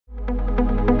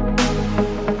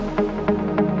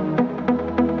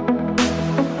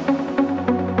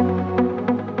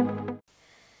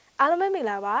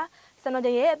လာပါစံတော်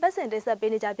ချိန်ရဲ့ပတ်စင်တင်ဆက်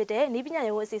ပေးနေကြဖြစ်တဲ့နီးပညာ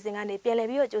ရုံးအစီအစဉ်ကနေပြန်လည်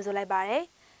ပြီးတော့ကြိုဆိုလိုက်ပါတယ်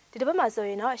ဒီတစ်ပတ်မှာဆို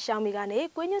ရင်တော့ Xiaomi ကနေ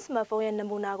ကွေးညွတ် smartphone ရဲ့န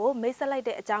မူနာကိုမိတ်ဆက်လိုက်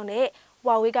တဲ့အကြောင်းနဲ့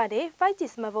Huawei ကနေ 5G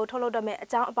smartphone ထုတ်လုပ်တော့မယ့်အ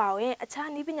ကြောင်းအပါအဝင်အခြား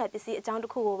နီးပညာပစ္စည်းအကြောင်းတ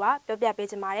စ်ခုကိုပါပြောပြပေး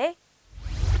ချင်ပါတယ်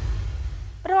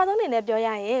ပထမဆုံးအနေနဲ့ပြောရ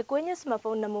ရင်ကွေးညွတ်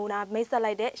smartphone နမူနာမိတ်ဆက်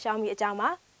လိုက်တဲ့ Xiaomi အကြောင်းပါ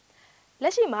လ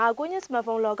က်ရှိမှာကွေးညွတ်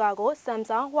smartphone လောကကို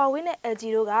Samsung, Huawei နဲ့ LG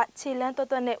တို့ကခြေလန်းသွ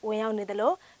က်နဲ့ဝင်ရောက်နေတယ်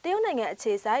လို့တရုတ်နိုင်ငံအ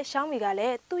ခြေစိုက် Xiaomi ကလ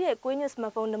ည်းသူ့ရဲ့ကွေးညွတ်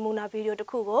smartphone နမူနာဗီဒီယိုတစ်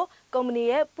ခုကိုကုမ္ပဏီ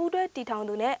ရဲ့ပူးတွဲတည်ထောင်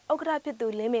သူနဲ့ဥက္ကဋ္ဌဖြစ်သူ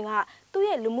လင်းမင်ကသူ့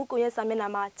ရဲ့လူမှုကွန်ရက်စာမျက်နှာ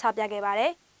မှာချပြခဲ့ပါတ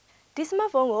ယ်။ဒီ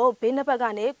smartphone ကိုဘေးနှစ်ဘက်က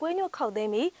နေကွေးညွတ်ခောက်သိ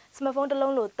မ်းပြီး smartphone တစ်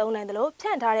လုံးလိုသုံးနိုင်တယ်လို့ဖြ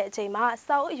န့်ထားတဲ့အချိန်မှာ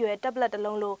စာအုပ်အရွယ် tablet တစ်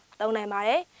လုံးလိုသုံးနိုင်ပါတ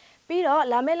ယ်။ပြီးတော့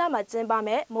လာမယ့်လမှာကျင်းပမ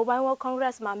ယ့် Mobile World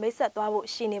Congress မှာမိတ်ဆက်သွားဖို့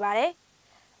ရှိနေပါတယ်။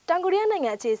တောင်ကိုရီးယားနိုင်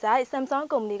ငံအခြေစိုက် Samsung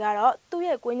ကုမ္ပဏီကတော့သူ့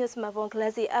ရဲ့ကွေးညွတ် smartphone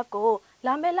Galaxy F ကို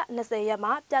လာမယ့်လ20ရက်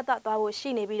မှာပြသသွားဖို့ရှိ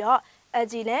နေပြီးတော့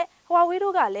LG နဲ့ Huawei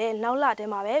တို့ကလည်းနောက်လထဲ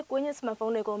မှာပဲကွေးညွတ်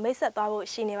smartphone တွေကိုမိတ်ဆက်သွားဖို့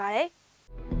ရှိနေပါတယ်။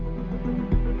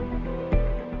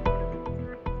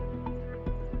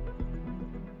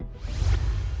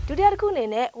ဒုတိယတစ်ခုအနေ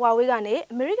နဲ့ Huawei ကနေ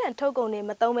American ထုတ်ကုန်တွေ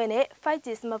မသုံးဘဲနဲ့ 5G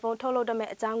smartphone ထုတ်လုပ်တော့မ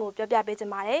ယ့်အကြောင်းကိုပြောပြပေးချ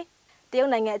င်ပါတယ်။တရု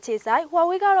တ်နိုင်ငံအခြေစိုက်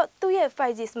Huawei ကတော့သူ့ရဲ့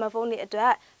 5G smartphone တွေအတွ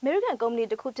က် American ကုမ္ပဏီ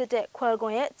တစ်ခုဖြစ်တဲ့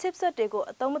Qualcomm ရဲ့ chipset တွေကို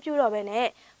အသုံးမပြုတော့ဘဲနဲ့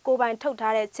ကိုယ်ပိုင်ထုတ်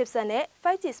ထားတဲ့ chipset နဲ့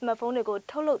 5G smartphone တွေကို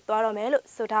ထုတ်လုပ်သွားတော့မယ်လို့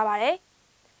ဆိုထားပါတယ်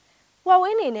။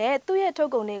 Huawei အနေနဲ့သူ့ရဲ့ထု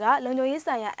တ်ကုန်တွေကလုံခြုံရေး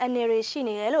ဆိုင်ရာအန္တရာယ်ရှိ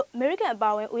နေတယ်လို့ American အပါ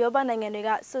အဝင်ဥရောပနိုင်ငံတွေက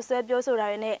ဆွဆွဲပြောဆိုတာ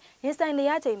တွေနဲ့ရင်ဆိုင်နေ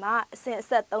ရချိန်မှာအစဉ်အ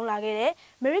ဆက်သုံးလာခဲ့တဲ့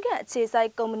American အခြေစိုက်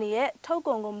ကုမ္ပဏီရဲ့ထုတ်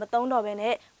ကုန်ကိုမသုံးတော့ဘဲ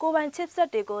နဲ့ကိုယ်ပိုင် chipset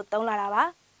တွေကိုသုံးလာတာပါ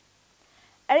။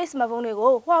အဲဒီ smartphone တွေ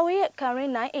ကို Huawei ရဲ့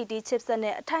Kirin 980 chipset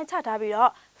နဲ့အထိုင်ချထားပြီး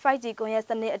တော့ 5G ကွန်ရက်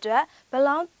စနစ်အတွက်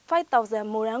Balong 5000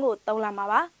 modem ကိုသုံးလာမှာ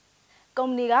ပါ။ကုမ္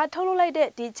ပဏီကထုတ်လုပ်လိုက်တဲ့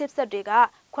ဒီ chipset တွေက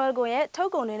Qualcomm ရဲ့ထု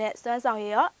တ်ကုန်တွေနဲ့စွမ်းဆောင်ရ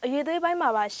ည်ရောအရေးသေးပိုင်းမှာ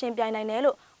ပါရှင်ပြိုင်နိုင်တယ်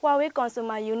လို့ Huawei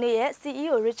Consumer Unit ရဲ့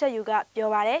CEO Richard Yu ကပြော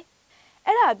ပါတယ်။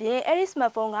အဲ့ဒါအပြင်အဲဒီ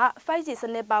smartphone က 5G စ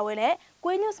နစ်ပါဝင်တဲ့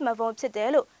ကွေးညွတ် smartphone ဖြစ်တယ်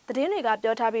လို့သတင်းတွေက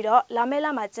ပြောထားပြီးတော့လာမယ့်လ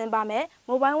မှာကျင်းပမယ်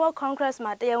Mobile World Congress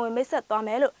မှာတရားဝင်မိတ်ဆက်သွားမ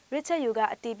ယ်လို့ Richard Yu က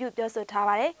အတည်ပြုပြောဆိုထား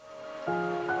ပါတယ်။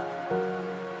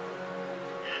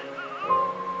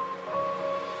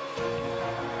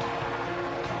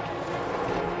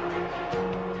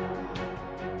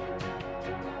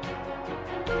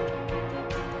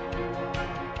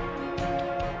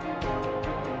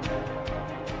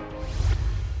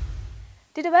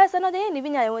ဒီတစ်ပတ်စံတော်ချိန်ရဲ့နီးပ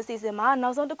ညာရုံးအစီအစဉ်မှာ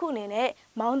နောက်ဆုံးတစ်ခုအနေနဲ့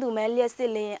မောင်းသူမဲလျက်စ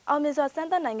စ်လျင်အောင်မြင်စွာစမ်း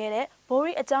သပ်နိုင်ခဲ့တဲ့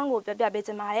Boring အကြောင်းကိုပြောပြပေး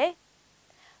ချင်ပါတယ်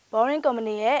။ Boring ကုမ္ပ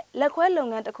ဏီရဲ့လက်ခွဲလုပ်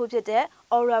ငန်းတစ်ခုဖြစ်တဲ့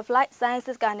Aura Flight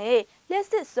Sciences ကနေလျက်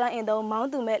စစ်စွမ်းအင်သုံးမောင်း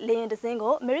သူမဲလေယာဉ်တစ်စင်း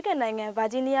ကို American နိုင်ငံ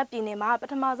Virginia ပြည်နယ်မှာပ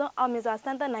ထမဆုံးအောင်မြင်စွာစ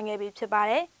မ်းသပ်နိုင်ခဲ့ပြီဖြစ်ပါ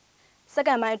တယ်။စက္က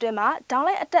န့်ပိုင်းအတွင်းမှာဒေါင်း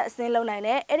လိုက်အတက်အဆင်းလုံနိုင်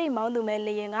တဲ့အဲ့ဒီမောင်းသူမဲ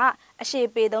လေယာဉ်ကအရှည်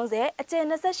ပေ30အကျယ်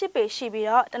28ပေရှိပြီး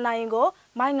တော့တနင်္လာနေ့ကို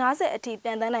မိုင်90အထိပြ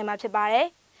န်တန်းနိုင်မှာဖြစ်ပါတယ်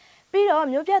။ပြီးတော့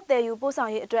မြို့ပြသယ်ယူပို့ဆော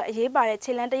င်ရေးအတွက်အရေးပါတဲ့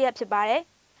ခြေလမ်းတစ်ရက်ဖြစ်ပါတယ်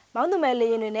။မောင်းသူမဲလေ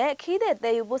ယာဉ်တွေနဲ့ခီးတဲ့သ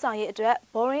ယ်ယူပို့ဆောင်ရေးအတွက်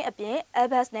Boring အပြင်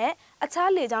Airbus နဲ့အ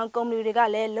ခြားလေကြောင်းကုမ္ပဏီတွေက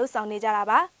လည်းလှုပ်ဆောင်နေကြတာ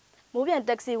ပါ။မိုးပြန်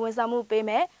တက္ကစီဝန်ဆောင်မှုပေး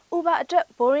မဲ့ Uber အတွက်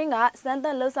Boring ကစမ်းသ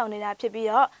ပ်လှုပ်ဆောင်နေတာဖြစ်ပြီး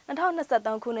တော့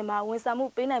2023ခုနှစ်မှာဝန်ဆောင်မှု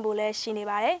ပေးနိုင်ဖို့လည်းရှိနေ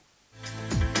ပါတယ်။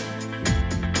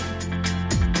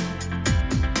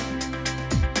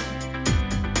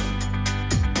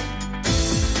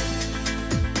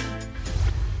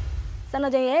စံ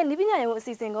တော်ချိန်ရဲ့နီးပညာရုံးအ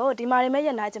စီအစဉ်ကိုဒီမှာရမဲ့ရ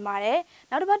နာကြပါတယ်။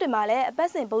နောက်တစ်ပတ်တွင်မှာလည်းအပတ်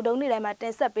စဉ်ဗုဒ္ဓနေ့တိုင်းမှာတ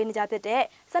င်ဆက်ပေးနေကြဖြစ်တဲ့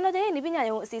စံတော်ချိန်ရဲ့နီးပညာ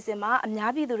ရုံးအစီအစဉ်မှာအ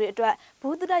များပြည်သူတွေအတွက်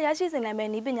ဘူးတုဒရရှိစေနိုင်မဲ့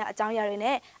နီးပညာအကြောင်းအရာတွေ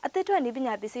နဲ့အသစ်ထွက်နီးပ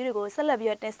ညာပစ္စည်းတွေကိုဆက်လက်ပြီး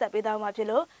တော့တင်ဆက်ပေးသွားမှာဖြစ်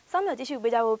လို့စောင့်မျှော်ကြည့်ရှု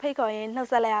ပေးကြဖို့ဖိတ်ခေါ်ရင်းနှုတ်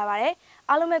ဆက်လိုက်ရပါတယ်။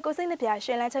အားလုံးပဲကိုယ်စိတ်နှပြရှ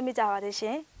င်လန်းချမ်းမြေ့ကြပါစေရှ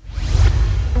င်။